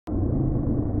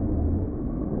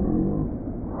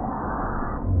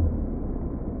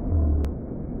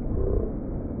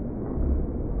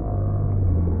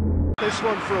close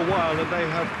one for a while, and they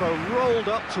have rolled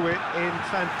up to it in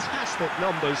fantastic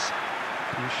numbers.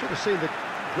 You should have seen the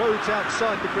roads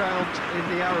outside the ground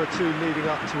in the hour or two leading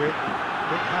up to it.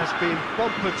 It has been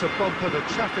bumper to bumper, the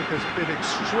traffic has been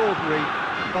extraordinary,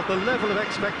 but the level of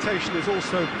expectation is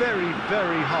also very,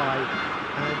 very high.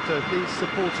 And these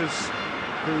supporters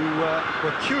who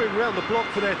were queuing round the block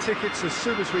for their tickets as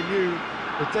soon as we knew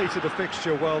the date of the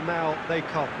fixture, well, now they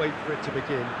can't wait for it to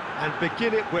begin. And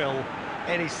begin it will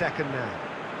any second now.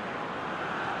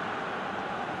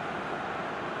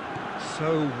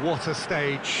 So what a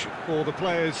stage for the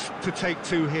players to take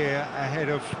to here ahead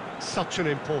of such an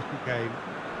important game.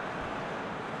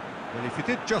 Well, if you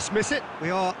did just miss it, we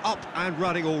are up and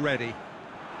running already.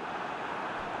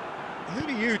 Who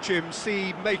do you, Jim,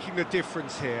 see making the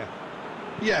difference here?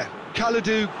 Yeah,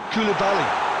 Kalidou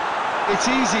Koulibaly. It's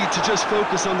easy to just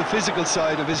focus on the physical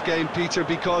side of his game, Peter,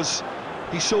 because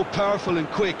he's so powerful and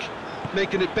quick,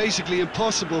 making it basically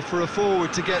impossible for a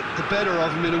forward to get the better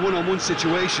of him in a one-on-one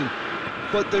situation.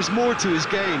 But there's more to his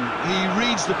game. He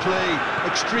reads the play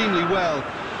extremely well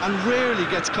and rarely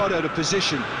gets caught out of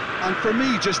position. And for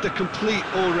me, just a complete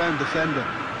all-round defender.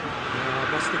 Yeah,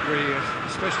 I must agree,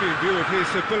 especially in view of his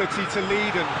ability to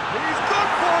lead, and he's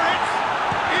gone for it!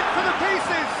 In for the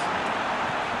pieces!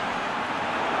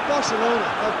 Barcelona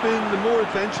have been the more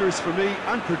adventurous for me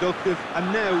and productive,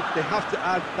 and now they have to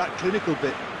add that clinical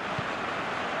bit.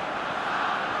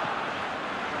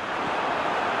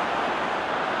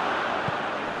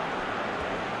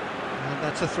 And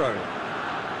that's a throw.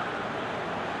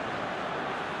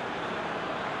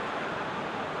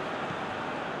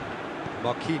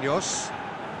 Marquinhos.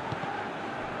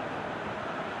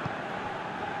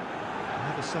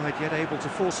 Neither side yet able to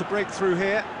force a breakthrough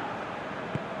here.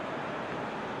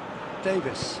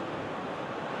 Davis.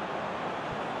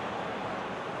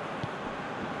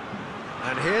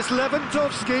 And here's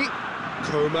Lewandowski.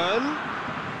 Koeman.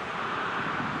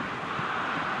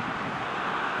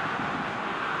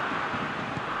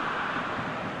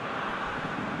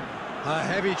 A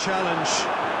heavy challenge.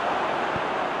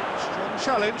 Strong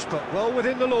challenge, but well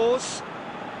within the laws.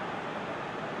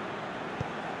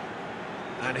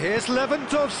 And here's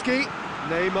Lewandowski.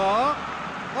 Neymar.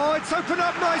 Oh, it's opened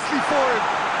up nicely for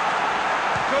him.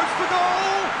 Goes for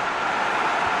goal!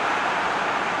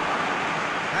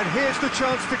 And here's the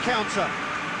chance to counter.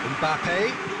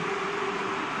 MBAPPE.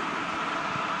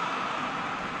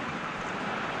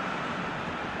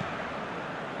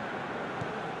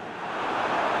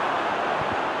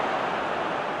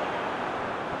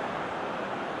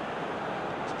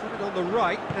 He's put it on the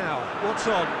right now. What's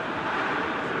on?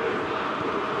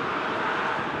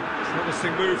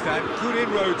 Promising move that. Good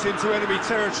inroads into enemy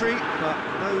territory, but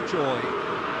no joy.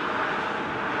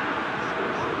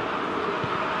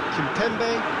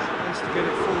 Kimpembe Nice to get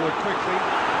it forward quickly.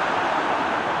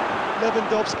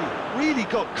 Lewandowski really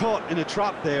got caught in a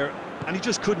trap there, and he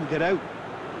just couldn't get out.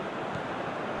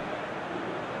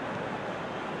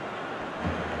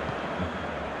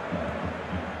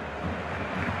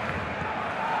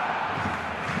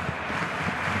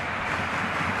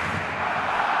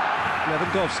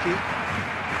 Lewandowski.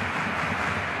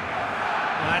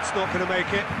 That's not going to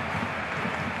make it.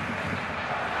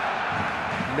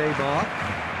 Neymar.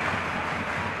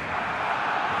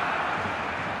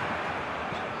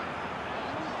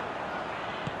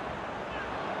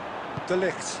 De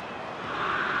Ligt.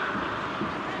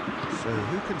 So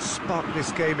who can spark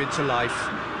this game into life?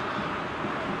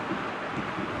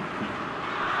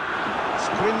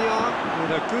 Skriniar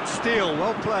with a good steal,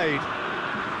 well played.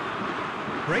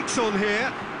 Breaks on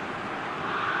here.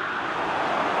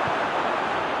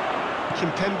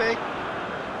 Kimpembe.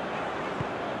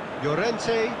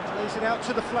 Llorente plays it out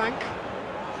to the flank.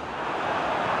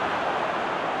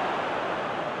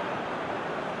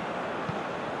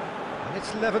 And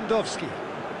it's Lewandowski.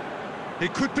 He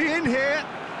could be in here.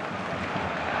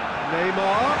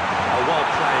 Neymar. Oh, well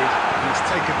played. He's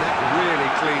taken that really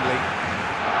cleanly.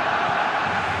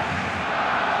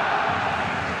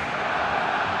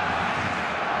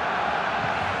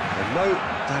 And no,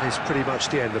 that is pretty much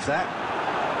the end of that.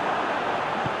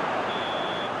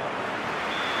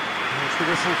 The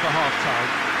whistle for half-time.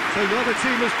 So neither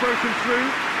team has broken through.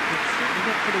 It's certainly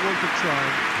not going to want to try.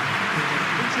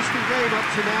 Interesting game up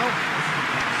to now.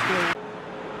 Still.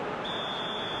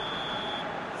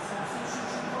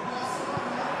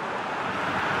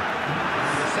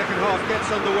 The second half gets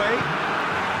underway.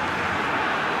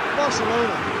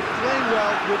 Barcelona playing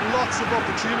well with lots of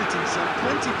opportunities and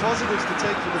plenty positives to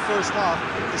take from the first half.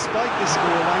 Despite this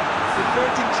scoreline,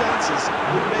 converting chances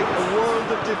would make a world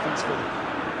of difference for them.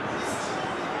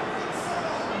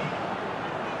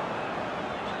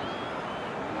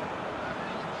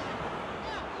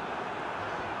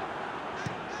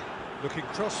 Looking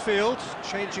cross-field,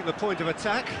 changing the point of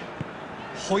attack.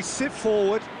 Hoists it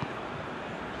forward.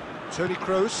 Toni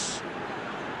Kroos.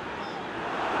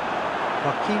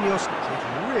 Marquinhos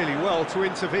did really well to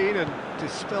intervene and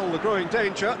dispel the growing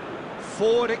danger.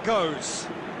 Forward it goes.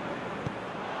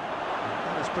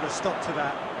 That has put a stop to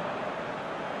that.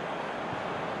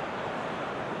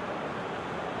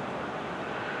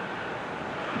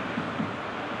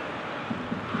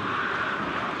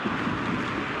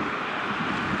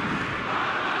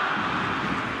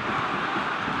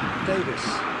 Davis.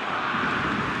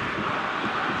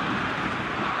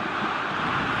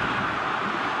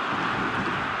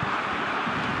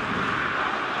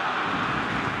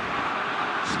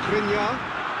 Skriniar.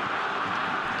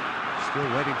 Still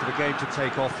waiting for the game to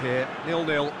take off here.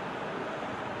 0-0.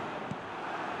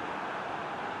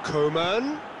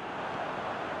 Koeman.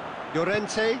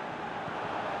 Llorente.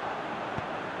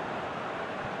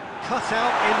 Cut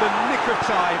out in the nick of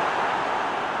time.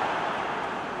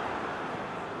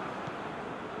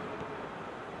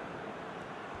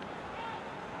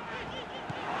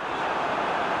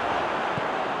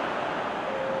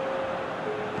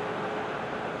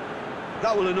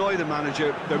 That will annoy the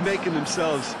manager. They're making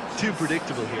themselves too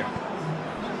predictable here.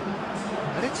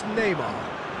 And it's Neymar.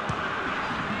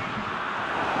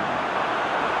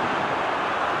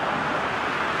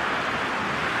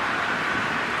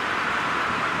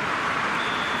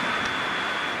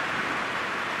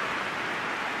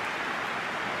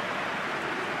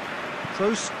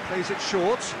 Kroos plays it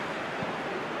short.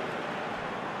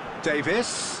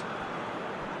 Davis.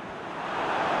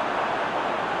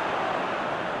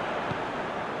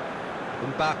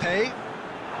 MBAPPE.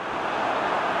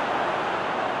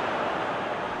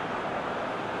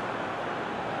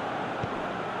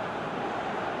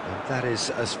 And that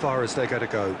is as far as they're going to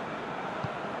go.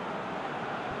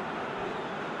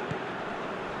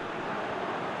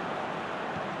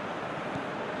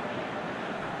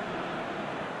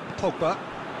 Pogba.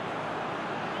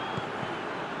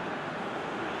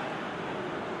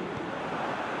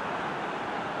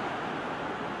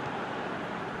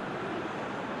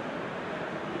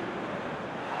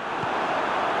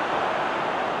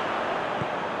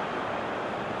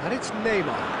 And it's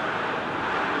Neymar.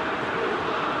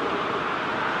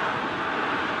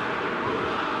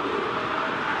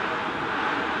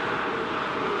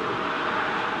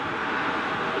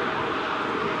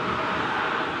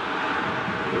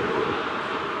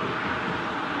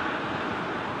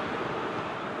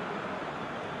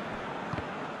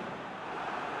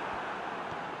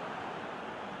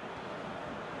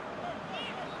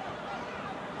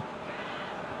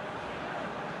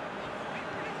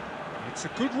 It's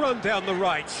a good run down the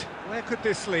right. Where could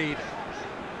this lead?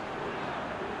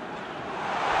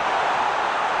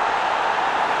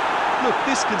 Look,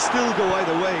 this can still go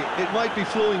either way. It might be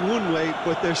flowing one way,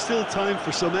 but there's still time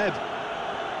for some ebb.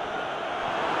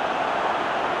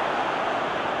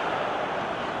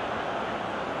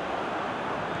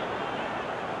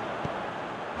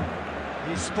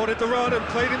 He spotted the run and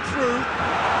played him through.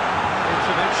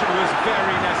 Intervention was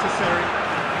very necessary.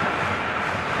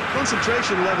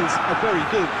 Concentration levels are very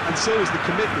good, and so is the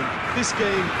commitment. This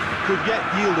game could yet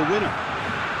yield a winner.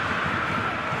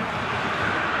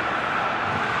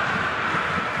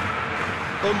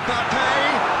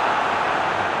 MBAPPE!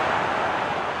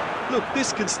 Look,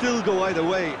 this can still go either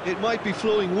way. It might be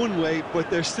flowing one way, but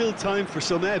there's still time for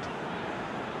some ebb.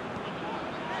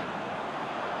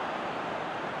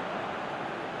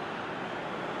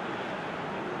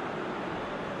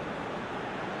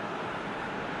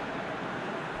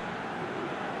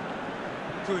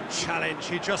 Good challenge,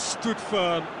 he just stood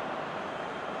firm.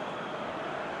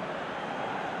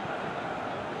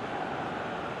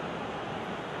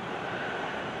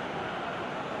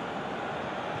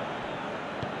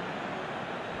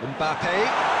 MBAPPE.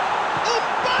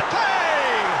 MBAPPE!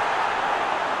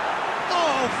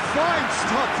 Oh, fine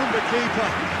stop from the keeper.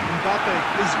 MBAPPE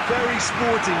is very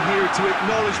sporting here to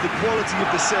acknowledge the quality of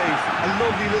the save. A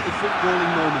lovely little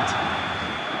footballing moment.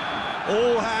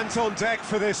 All hands on deck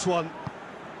for this one.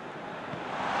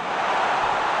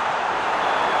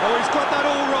 Oh, he's got that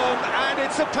all wrong, and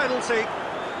it's a penalty.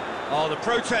 Oh, the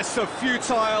protests are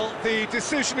futile. The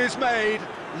decision is made.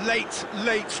 Late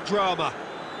drama.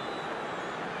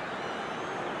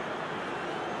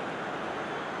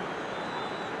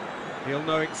 He'll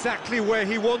know exactly where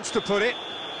he wants to put it.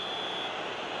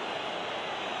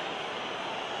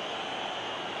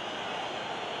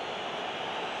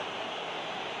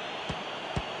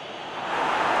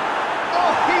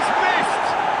 Oh, he's missed!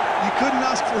 You couldn't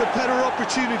ask for a better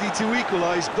opportunity to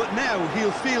equalise, but now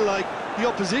he'll feel like the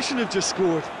opposition have just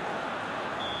scored.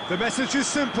 The message is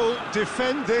simple,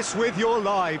 defend this with your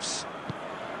lives.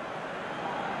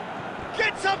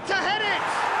 Gets up to head it!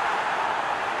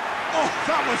 Oh,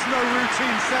 that was no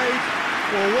routine save.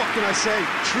 Well, what can I say?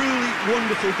 Truly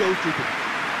wonderful goalkeeping.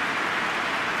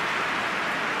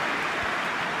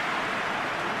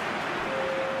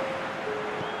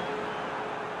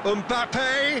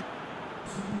 MBAPPE!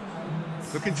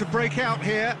 Looking to break out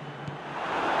here.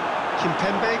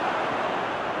 Kimpembe.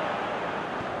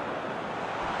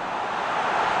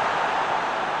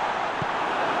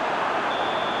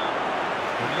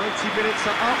 90 minutes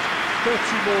are up, 30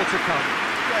 more to come.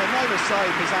 Yeah, neither side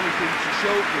has anything to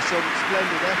show for some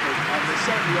splendid effort, and they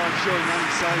certainly aren't showing any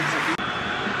signs of it.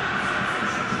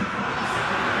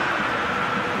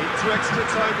 Into extra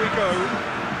time we go.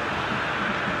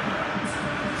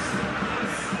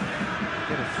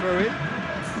 Get a throw in.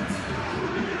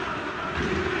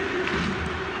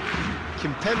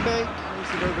 Kimpembe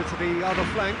Plays it over to the other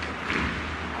flank.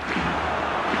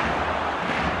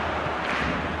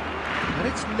 And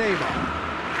it's Neymar.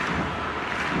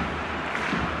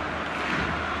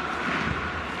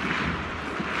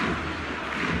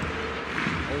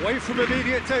 Away from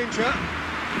immediate danger.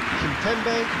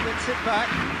 Kimpembe Gets it back.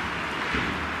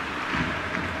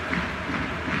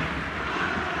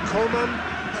 Coleman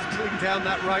battling down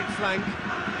that right flank.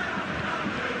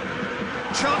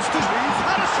 Chance to... He's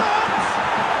had a chance!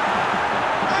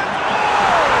 And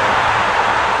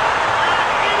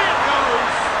in it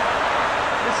goes!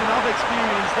 Listen, I've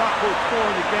experienced that book for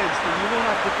and against, and you won't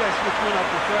have to guess which one I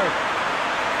prefer.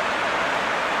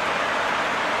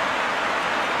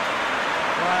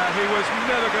 He was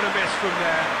never going to miss from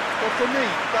there. But for me,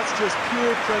 that's just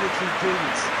pure predatory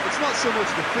brilliance. It's not so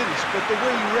much the finish, but the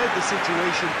way he read the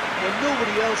situation when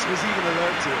nobody else was even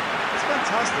alert to it. It's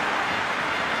fantastic.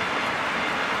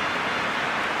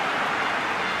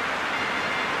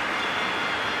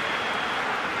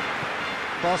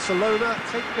 Barcelona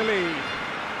take the lead.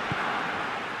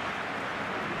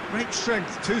 Great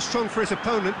strength, too strong for his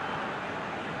opponent.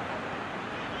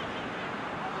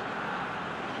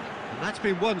 And that's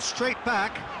been won straight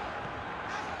back.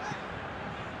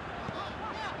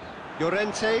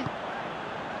 Llorente.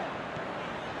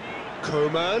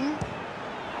 Coman.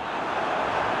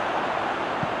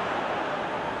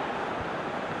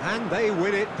 And they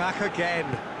win it back again.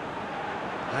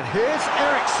 And here's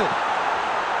Eriksen.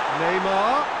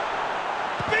 Neymar.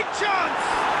 Big chance!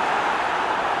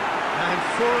 And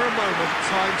for a moment,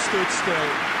 time stood still.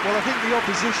 Well, I think the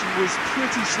opposition was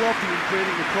pretty sloppy in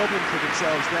creating a problem for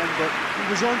themselves then, but he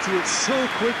was onto it so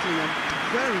quickly and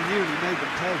very nearly made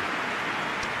them pay.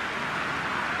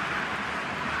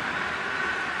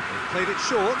 They played it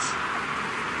short.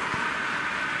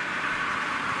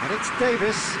 And it's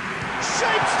Davis.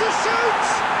 Shapes to shoot!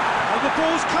 And the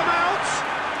ball's come out!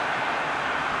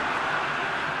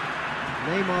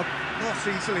 Neymar not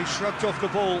easily shrugged off the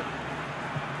ball.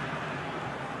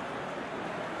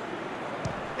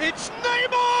 It's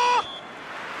Neymar!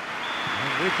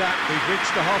 And with that, we've reached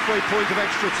the halfway point of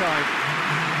extra time.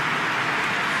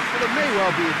 Well, it may well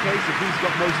be a case of who's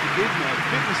got most to give now.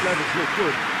 Fitness levels look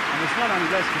good, and it's not any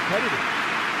less competitive.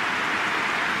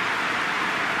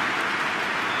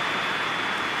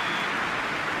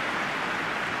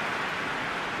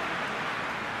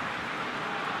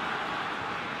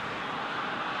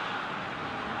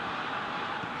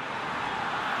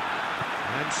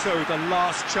 And so the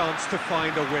last chance to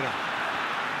find a winner.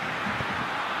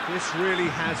 This really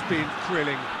has been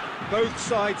thrilling. Both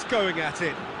sides going at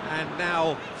it, and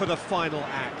now for the final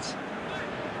act.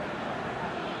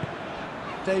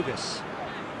 Davis,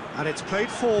 and it's played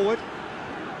forward.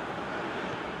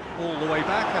 All the way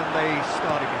back, and they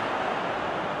start again.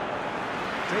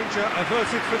 Danger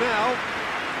averted for now.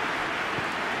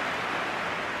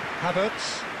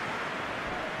 Havertz.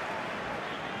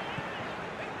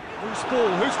 Loose ball,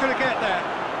 who's going to get there?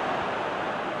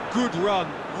 Good run,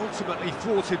 ultimately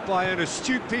thwarted by an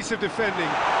astute piece of defending.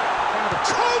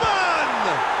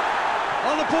 Coman!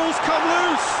 Oh, the ball's come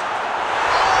loose!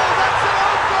 Oh, that's an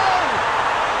own goal!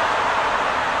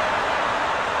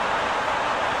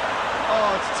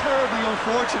 Oh, it's terribly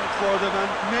unfortunate for them,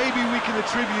 and maybe we can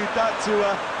attribute that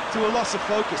to a loss of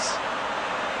focus.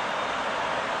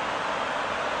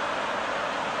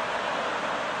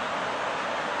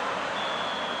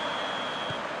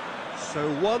 So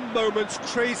one moment's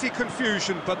crazy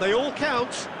confusion, but they all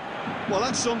count. Well,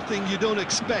 that's something you don't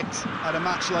expect at a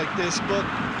match like this, but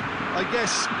I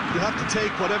guess you have to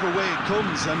take whatever way it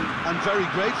comes, and very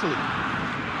gratefully.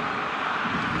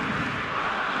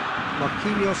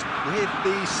 Marquinhos with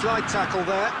the slide tackle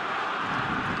there.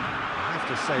 Have to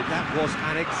to say that was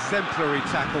an exemplary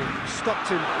tackle. Stopped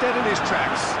him dead in his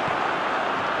tracks.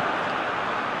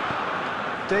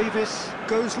 Davis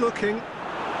goes looking.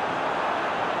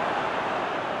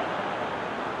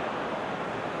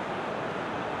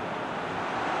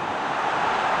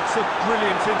 It's a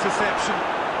brilliant interception.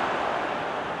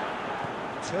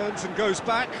 Turns and goes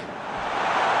back.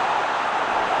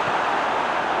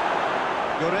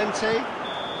 Llorente.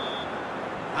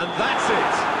 And that's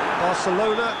it.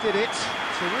 Barcelona did it.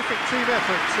 Terrific team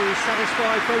effort to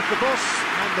satisfy both the boss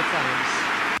and the fans.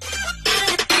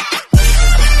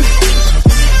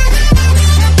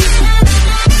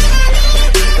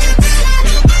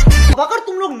 अगर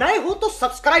तुम लोग नए हो तो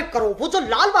subscribe करो, वो जो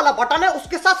लाल वाला बटन है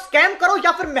उसके साथ स्कैम करो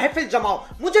या फिर महफिल जमाओ,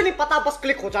 मुझे नहीं पता, बस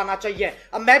क्लिक हो जाना चाहिए।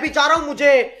 अब मैं भी जा रहा हूं,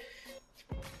 मुझे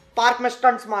पार्क में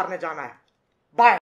स्टंट्स मारने जाना है। बाय।